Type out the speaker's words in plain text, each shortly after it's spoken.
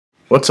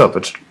What's up?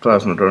 It's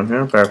Plazma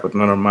here, back with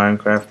another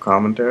Minecraft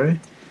commentary,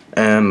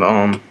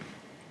 and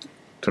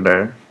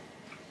today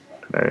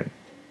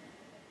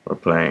we're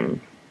playing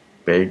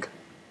Big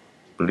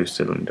Blue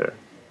Cylinder.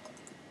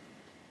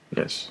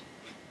 Yes,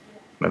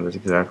 that is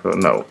exactly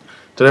no.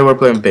 Today we're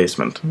playing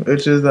Basement,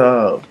 which is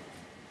a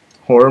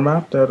horror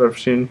map that I've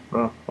seen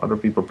other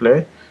people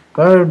play.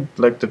 I'd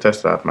like to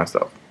test that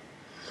myself.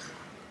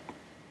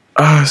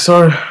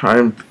 Sorry,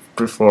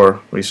 before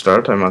we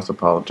start, I must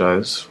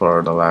apologize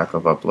for the lack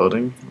of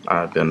uploading.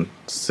 I've been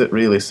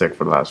really sick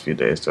for the last few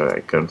days, so I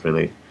couldn't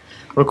really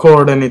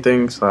record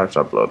anything /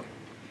 upload.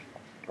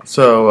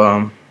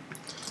 So,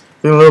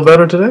 feeling a little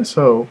better today,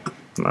 so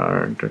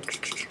I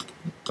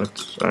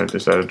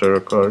decided to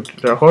record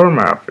the horror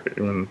map.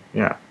 Even,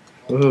 yeah.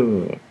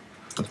 Ooh,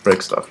 let's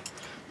break stuff.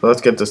 So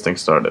let's get this thing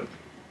started.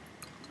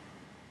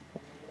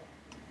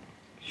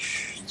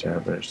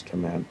 Servers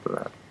command for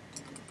that.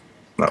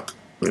 No,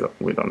 we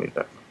don't need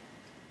that.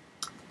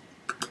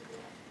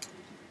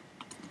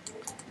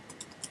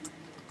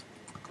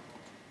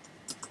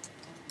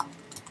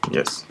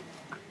 Yes,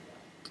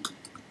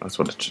 that's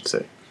what it should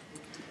say.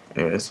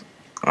 Anyways,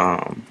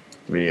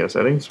 video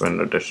settings,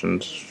 render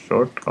distance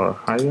short or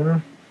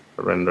higher,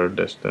 render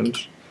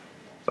distance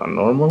is on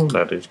normal,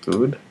 that is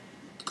good.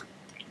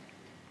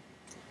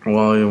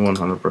 Volume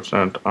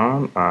 100%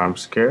 on, I'm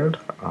scared.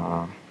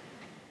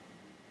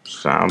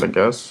 Sound, I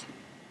guess,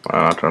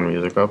 why not turn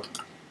music up?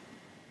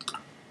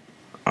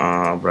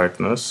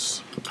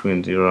 Brightness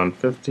between 0 and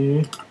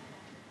 50.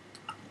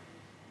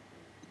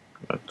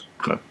 Let's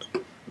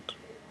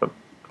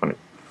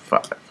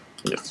 25.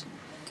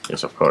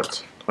 Yes, of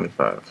course,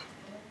 25.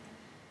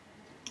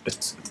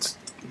 It's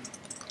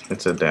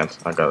a dance.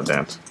 I gotta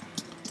dance.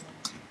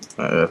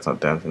 That's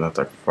not dancing. That's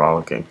like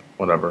frolicking.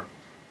 Whatever.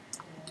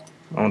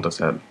 I want this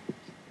head.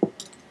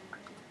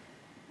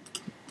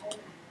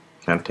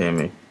 Can't tame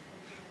me.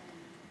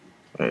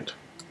 Wait.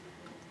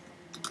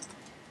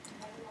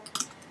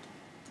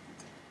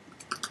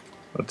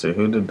 Let's see,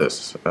 who did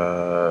this?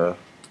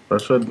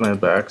 First with my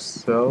back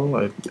cell,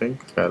 I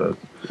think. Got it.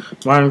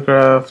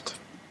 Minecraft.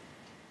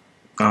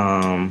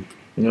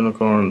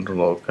 Unicorn, the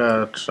low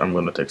catch. I'm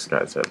gonna take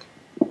Sky's head.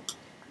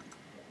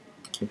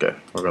 Okay,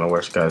 we're gonna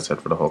wear Sky's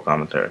head for the whole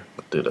commentary.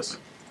 Let's do this.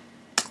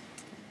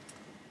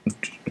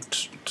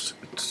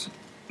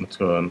 Let's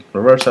go and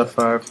reverse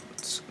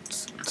F5.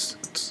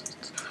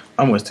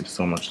 I'm wasting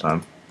so much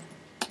time.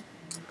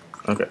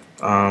 Okay,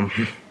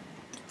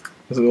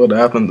 this is what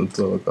happens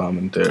until the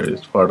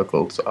commentaries.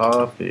 Particles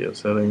off, video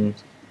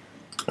settings,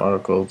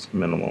 particles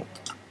minimal.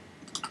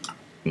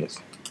 Yes.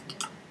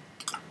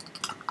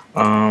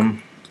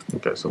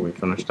 Okay, so we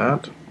finished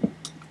that.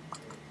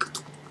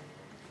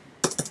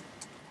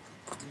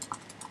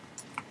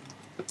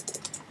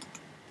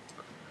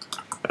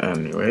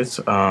 Anyways,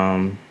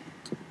 don't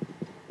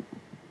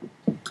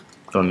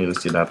need to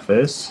see that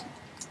face.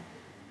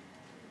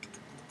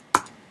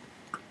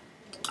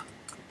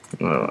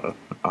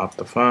 Off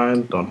the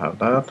fine, don't have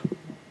that.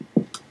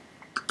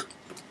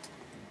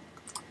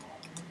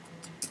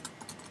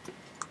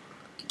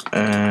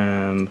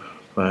 And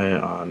play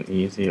on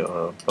easy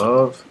or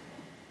above.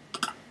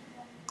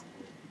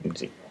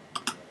 Easy.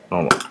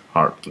 Normal.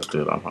 Hard. Let's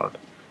do it on hard.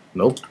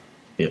 Nope.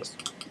 Yes.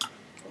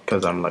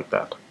 Because I'm like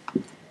that.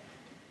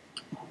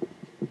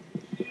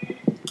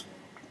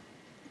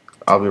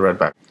 I'll be right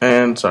back.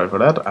 And sorry for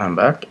that. I'm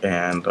back.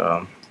 And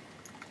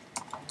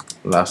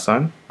last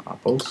sign.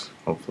 Apples.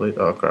 Hopefully.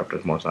 Oh crap,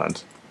 there's more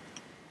signs.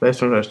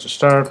 Basement has to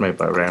start. Made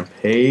by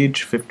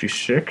Rampage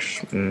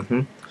 56.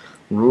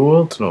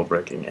 Rules. No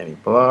breaking any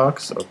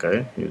blocks.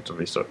 Okay. Use the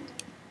restart.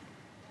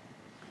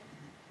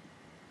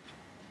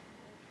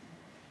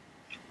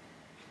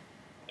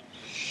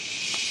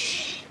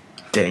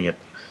 Dang it.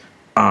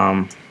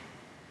 I'll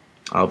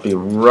be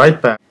right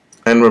back.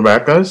 And we're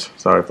back, guys.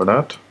 Sorry for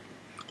that.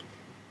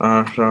 So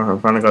I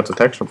finally got the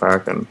texture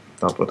pack and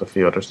helped with a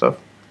few other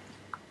stuff.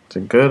 It's a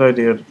good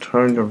idea to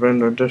turn your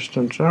render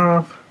distance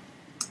off.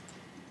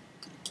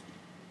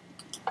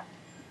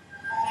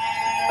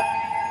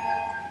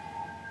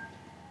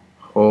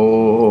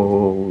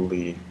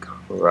 Holy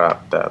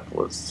crap, that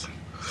was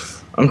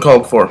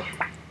uncalled for.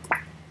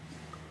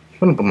 I'm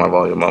gonna put my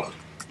volume up.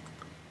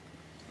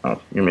 Oh,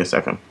 give me a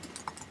second.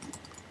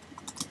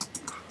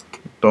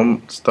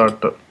 Don't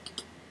start the...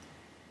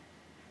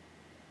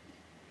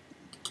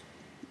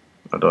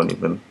 I don't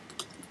even...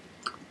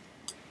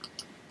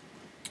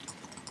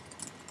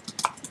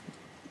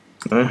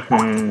 Okay.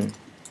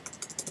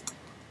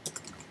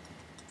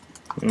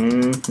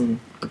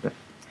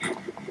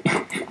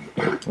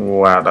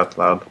 Wow, that's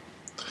loud.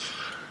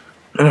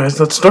 Anyways,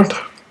 let's start.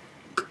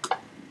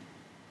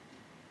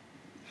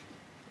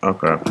 Oh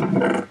crap.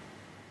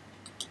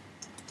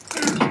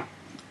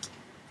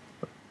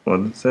 What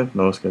did it say?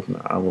 No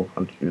escaping. I will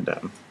hunt you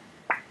down.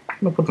 I'm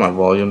gonna put my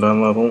volume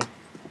down level.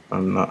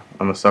 I'm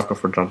a sucker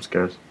for jump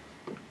scares.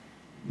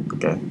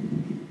 Okay.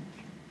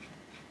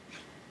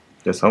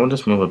 Can someone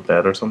just move a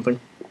bed or something?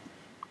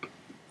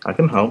 I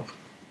can help.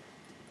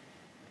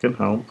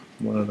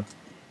 What?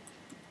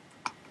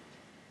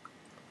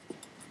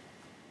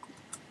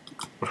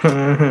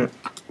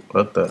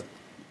 What the?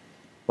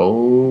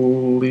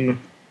 Holy.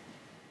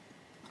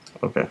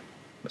 Okay,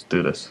 let's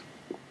do this.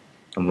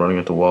 I'm running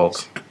into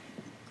walls.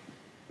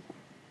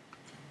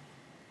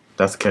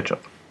 That's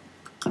ketchup.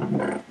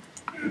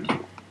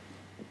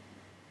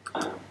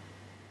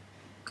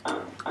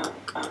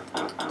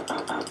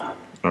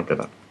 Okay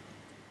then.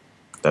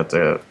 That's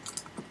a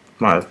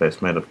smiley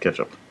face made of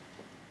ketchup.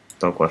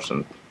 Don't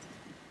question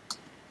it.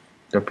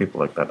 There are people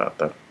like that out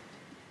there.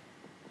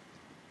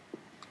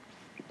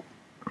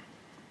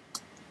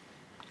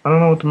 I don't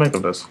know what to make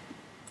of this.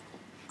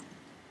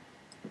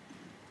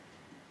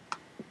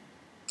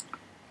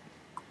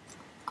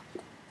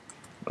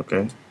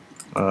 Okay.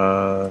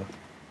 Uh,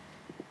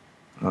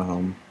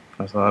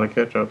 that's a lot of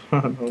ketchup.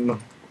 I don't know.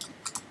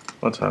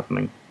 What's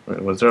happening?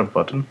 Wait, was there a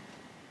button?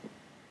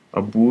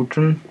 A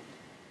button?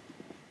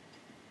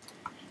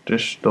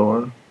 This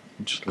door?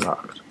 It's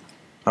locked.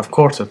 Of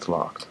course it's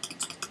locked.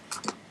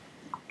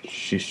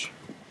 Sheesh.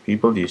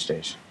 People these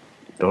days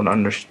don't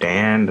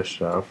understand the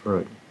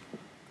suffering.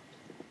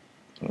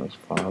 So let's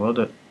follow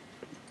it.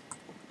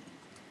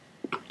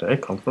 Did I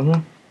come from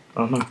here?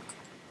 Oh no.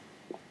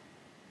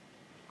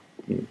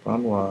 Keep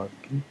on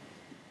walking.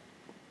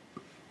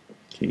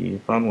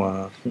 Keep on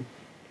walking.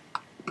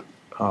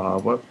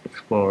 Pop up,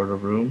 explore the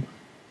room.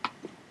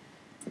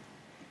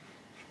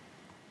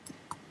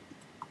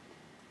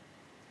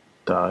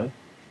 Die.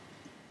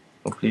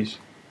 Oh please.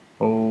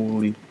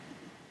 Holy.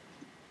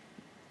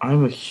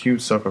 I'm a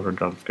huge sucker for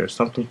jump scares.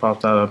 Something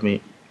pops out of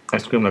me. I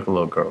scream like a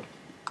little girl.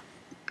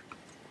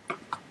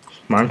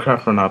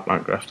 Minecraft or not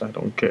Minecraft, I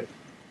don't care.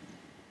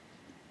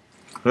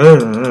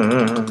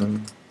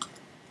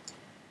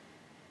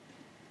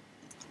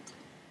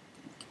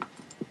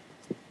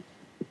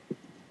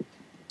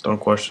 Don't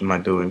question my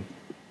doing.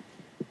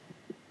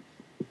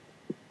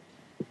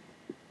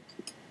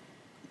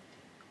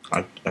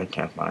 I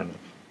can't find it.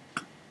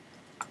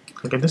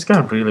 Okay, this guy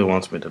really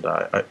wants me to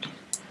die.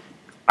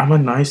 I'm a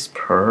nice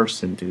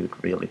person, dude,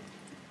 really.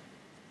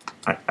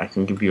 I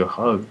can give you a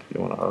hug.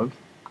 You want a hug?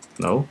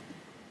 No?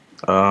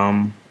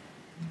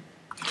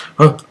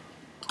 Huh.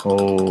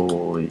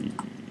 Holy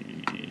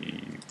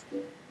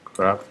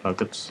crap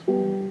nuggets.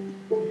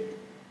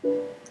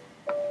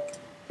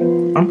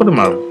 I'm putting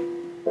my...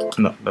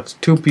 No, that's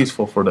too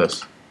peaceful for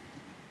this.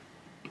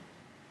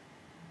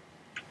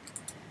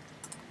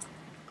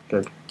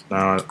 Okay,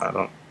 now I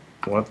don't...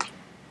 What?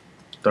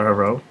 The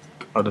hero?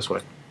 Oh, this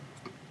way.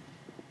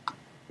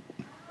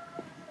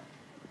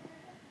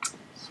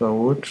 So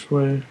which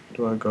way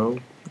do I go?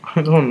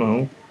 I don't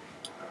know.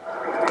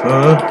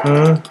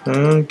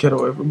 Get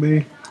away from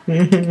me.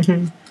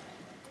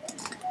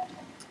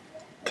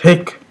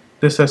 Take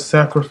this as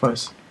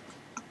sacrifice.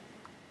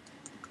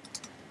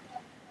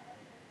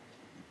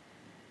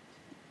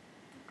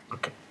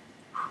 Okay.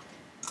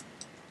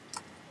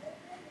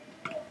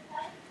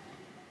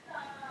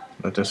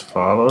 I just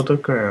follow the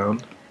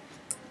ground.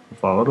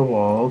 Follow the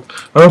wall.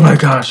 Oh my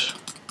gosh.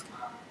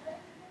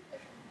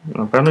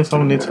 Apparently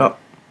someone needs help.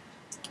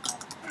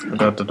 I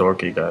got the door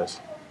key, guys.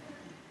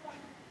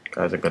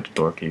 Guys, I got the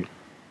door key.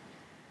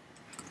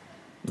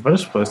 If I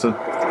just place it...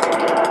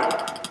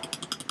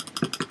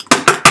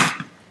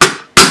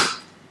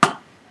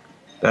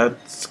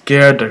 That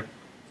scared the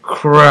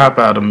crap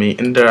out of me.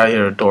 And there I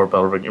hear a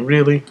doorbell ringing.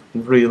 Really?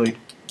 Really?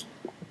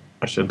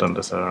 I should have done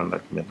this around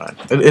like midnight.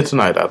 It's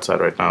night outside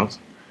right now.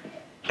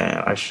 And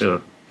I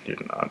should, you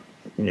know,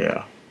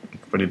 yeah.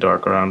 It's pretty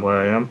dark around where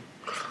I am.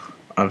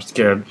 I'm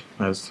scared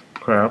as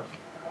crap.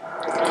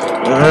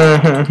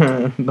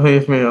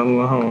 Leave me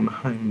alone.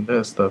 I'm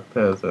just a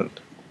peasant.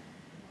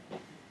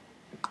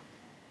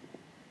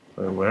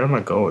 Wait, where am I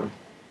going?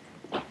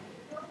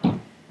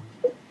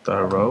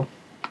 The row?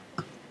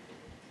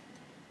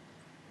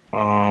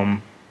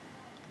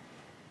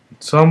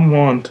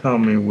 Someone tell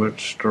me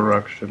which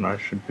direction I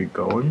should be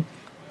going.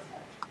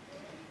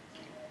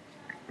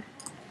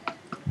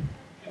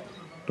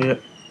 Yeah,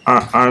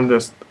 I'm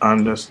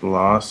just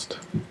lost.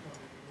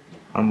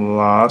 I'm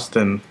lost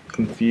and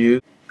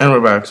confused. And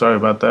we're back. Sorry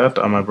about that.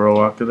 My bro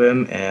walked it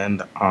in,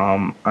 and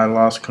I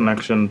lost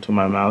connection to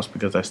my mouse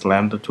because I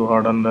slammed it too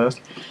hard on this.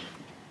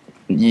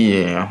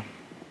 Yeah.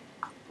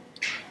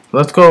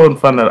 Let's go and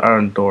find that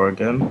iron door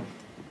again.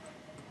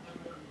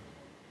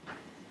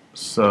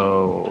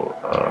 So,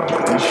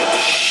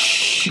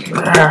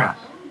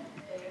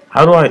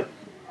 how do I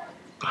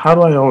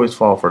always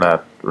fall for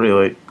that?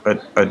 Really,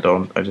 I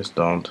don't. I just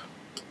don't.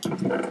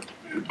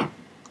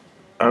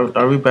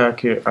 Are we back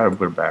here?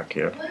 We're back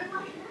here.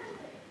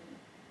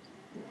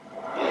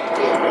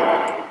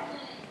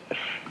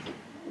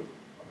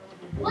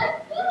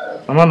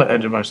 I'm on the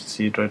edge of my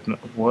seat right now.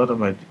 What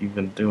am I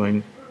even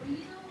doing?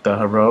 The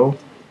hero?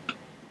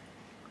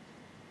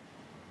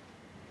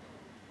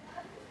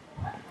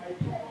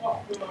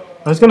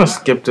 I was gonna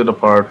skip to the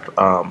part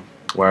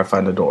where I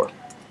find the door.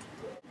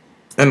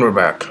 And we're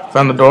back.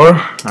 Found the door.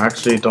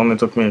 Actually, it only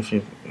took me a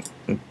few.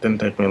 It didn't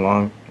take me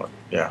long. But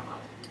yeah.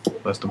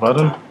 Press the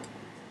button.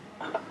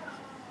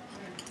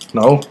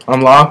 No,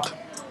 I'm locked.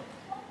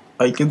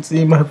 I can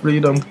see my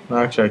freedom.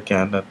 Actually, I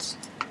can't. That's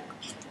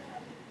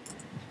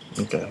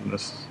Okay,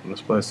 this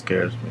place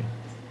scares me.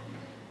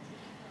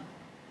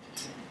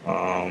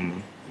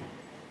 Um,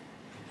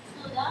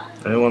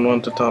 anyone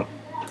want to talk?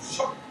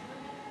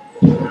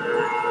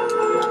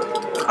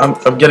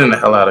 I'm getting the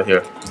hell out of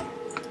here.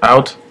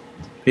 Out.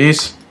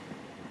 Peace.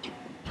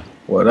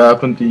 What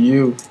happened to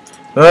you?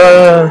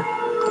 Ah,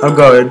 I'm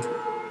going.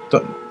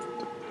 Don't,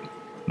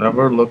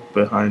 never look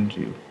behind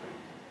you.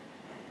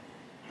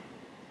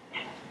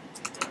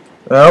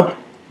 Help!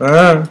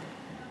 Ah,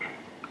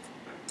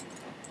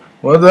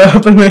 what's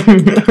happening?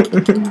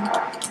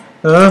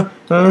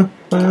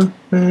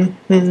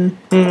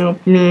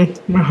 Help me,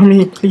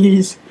 mommy,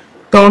 please.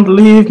 Don't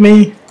leave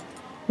me.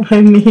 I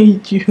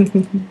need you.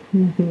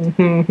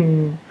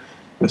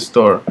 The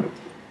store.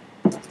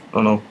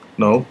 Oh no,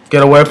 no.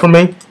 Get away from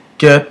me.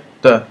 Get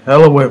the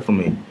hell away from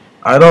me.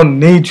 I don't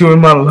need you in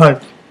my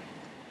life.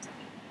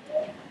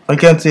 I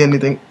can't see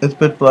anything. It's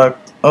pitch black.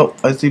 Oh,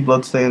 I see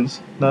bloodstains.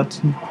 That's...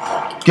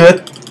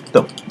 Get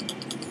the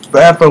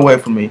F away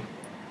from me.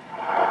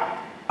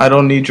 I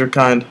don't need your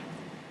kind.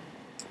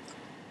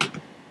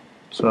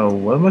 So,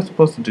 what am I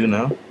supposed to do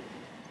now?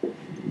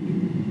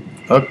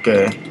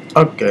 Okay,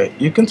 okay.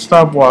 You can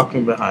stop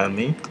walking behind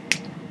me.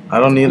 I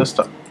don't need to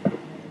stop.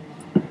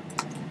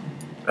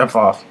 F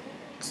off.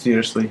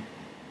 Seriously.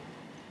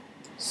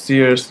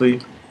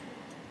 Seriously.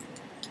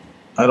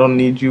 I don't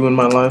need you in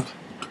my life.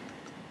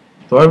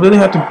 Do I really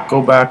have to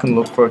go back and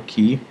look for a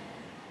key?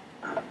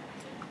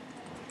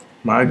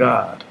 My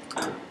God.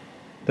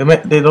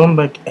 They don't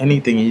make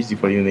anything easy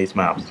for you in these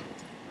maps.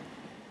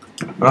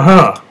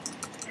 I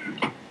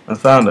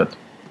found it.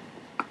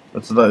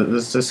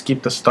 Let's just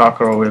keep the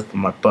stalker away from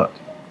my butt.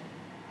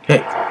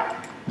 Hey,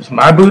 it's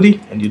my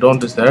booty and you don't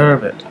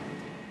deserve it.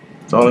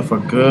 It's only for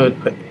good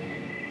pay.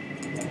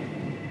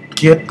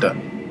 Get the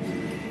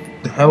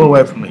hell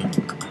away from me.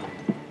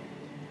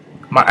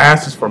 My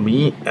ass is for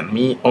me and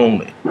me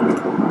only.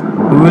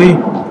 Booty,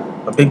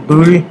 a big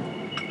booty,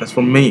 that's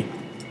for me.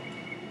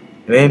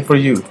 It ain't for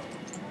you.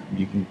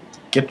 You can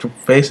get your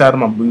face out of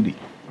my booty.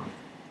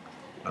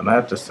 And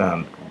that just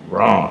sounds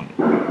wrong.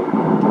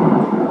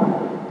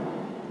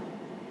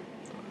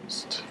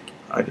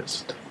 I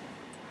just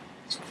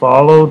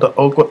follow the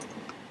oak.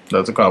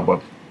 That's a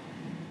cobweb.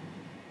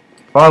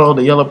 Follow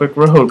the yellow brick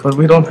road, but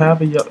we don't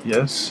have a yellow.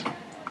 Yes.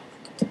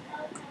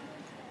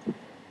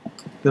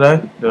 Did I?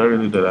 Did I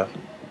really do that?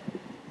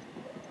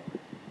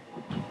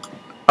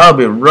 I'll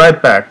be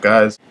right back,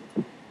 guys.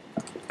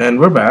 And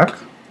we're back.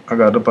 I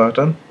got the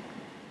button.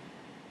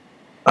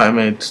 I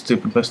made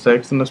stupid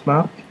mistakes in this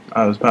map.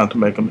 I was bound to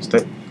make a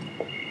mistake.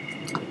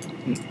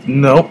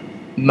 Nope,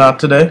 not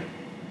today.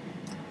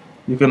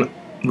 You can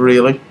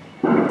really.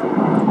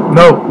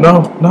 No,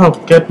 no, no!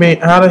 Get me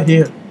out of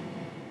here.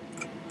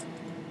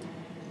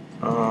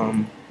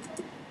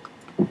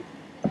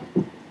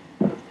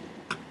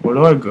 Where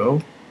do I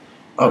go?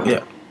 Oh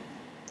yeah,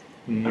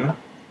 yeah.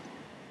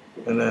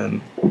 And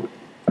then.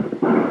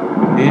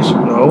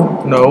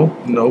 No, no,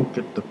 no!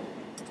 Get the.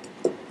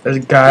 There's a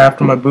guy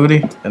after my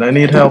booty, and I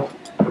need help.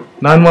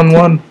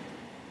 911.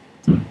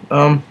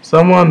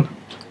 Someone.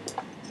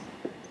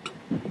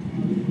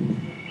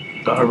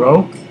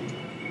 Hello?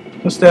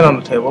 Just stand on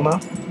the table now.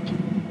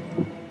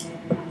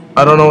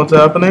 I don't know what's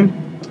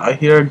happening. I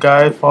hear a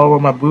guy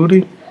following my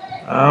booty.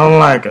 I don't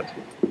like it.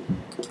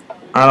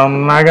 I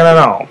don't like it at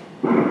all.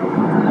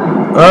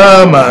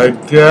 Oh my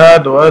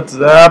God, what's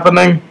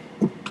happening?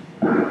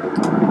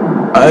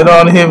 I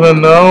don't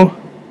even know.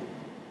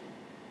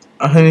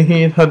 I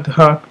need a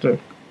doctor.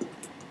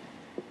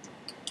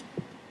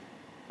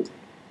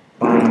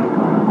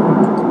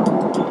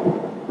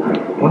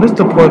 What is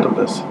the point of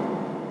this?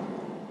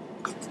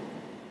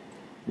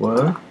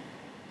 What?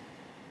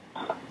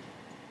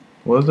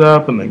 What's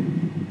happening?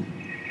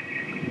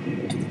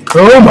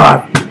 Oh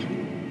my!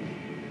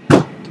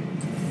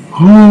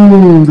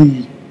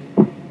 Holy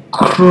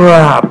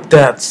crap!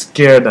 That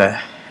scared the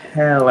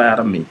hell out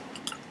of me.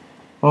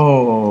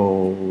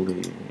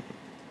 Holy.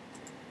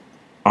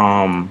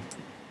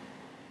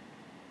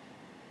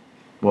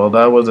 Well,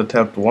 that was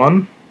attempt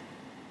 1.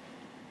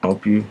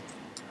 Hope you.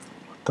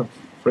 What the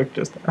frick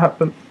just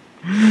happened?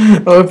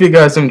 Hope you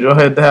guys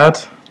enjoyed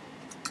that.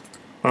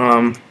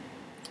 If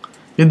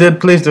you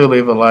did, please do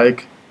leave a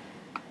like.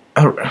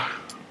 Give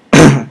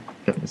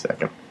me a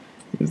second.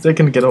 They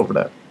can get over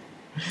that.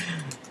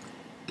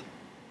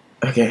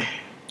 Okay.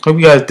 Hope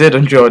you guys did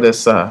enjoy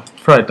this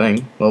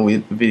frightening little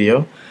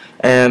video.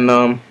 And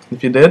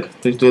if you did,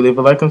 please do leave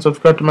a like and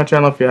subscribe to my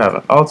channel if you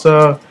haven't.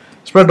 Also,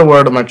 spread the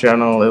word of my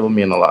channel. It will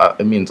mean a lot.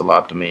 It means a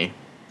lot to me.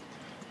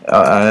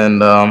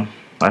 I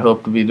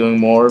hope to be doing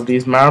more of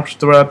these maps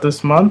throughout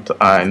this month.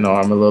 I know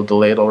I'm a little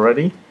delayed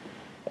already.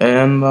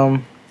 And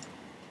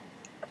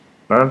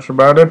that's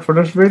about it for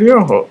this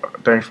video.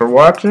 Thanks for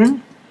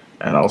watching.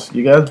 And I'll see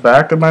you guys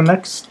back in my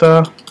next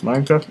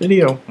Minecraft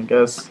video. I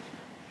guess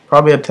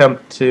probably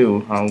attempt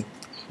 2. I'll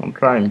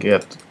try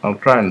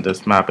and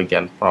this map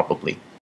again probably.